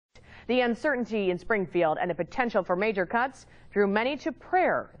The uncertainty in Springfield and the potential for major cuts drew many to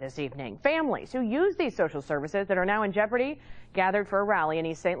prayer this evening. Families who use these social services that are now in jeopardy gathered for a rally in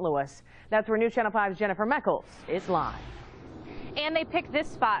East St. Louis. That's where News Channel 5's Jennifer Meckles is live. And they picked this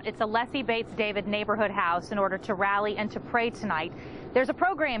spot. It's a Leslie Bates David neighborhood house in order to rally and to pray tonight. There's a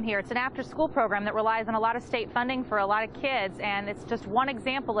program here. It's an after-school program that relies on a lot of state funding for a lot of kids, and it's just one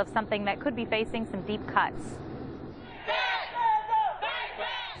example of something that could be facing some deep cuts.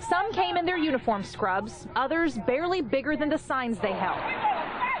 Some came in their uniform scrubs, others barely bigger than the signs they held.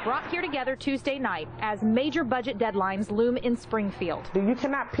 Brought here together Tuesday night as major budget deadlines loom in Springfield. You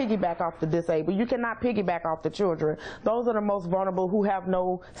cannot piggyback off the disabled. You cannot piggyback off the children. Those are the most vulnerable who have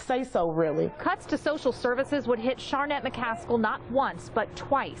no say-so, really. Cuts to social services would hit Sharnette McCaskill not once, but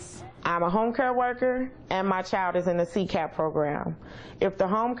twice. I'm a home care worker, and my child is in the CCAP program. If the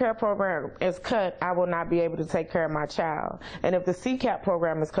home care program is cut, I will not be able to take care of my child. And if the CCAP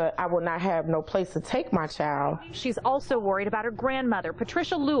program is cut, I will not have no place to take my child. She's also worried about her grandmother,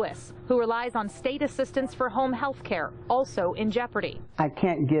 Patricia Lewis, who relies on state assistance for home health care, also in jeopardy. I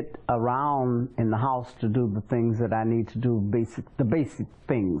can't get around in the house to do the things that I need to do, the basic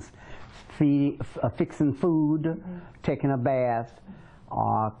things. Fixing food, taking a bath,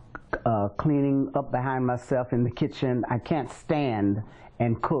 cleaning up behind myself in the kitchen. I can't stand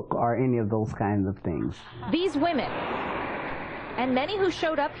and cook or any of those kinds of things. These women and many who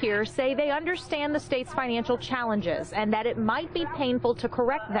showed up here say they understand the state's financial challenges and that it might be painful to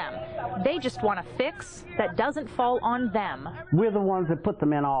correct them. They just want a fix that doesn't fall on them. We're the ones that put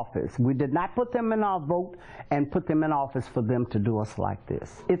them in office. We did not put them in our vote and put them in office for them to do us like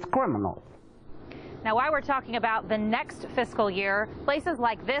this. It's criminal. Now, while we're talking about the next fiscal year, places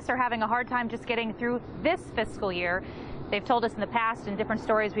like this are having a hard time just getting through this fiscal year. They've told us in the past in different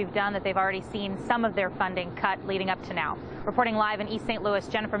stories we've done that they've already seen some of their funding cut leading up to now. Reporting live in East St. Louis,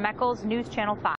 Jennifer Meckles, News Channel 5.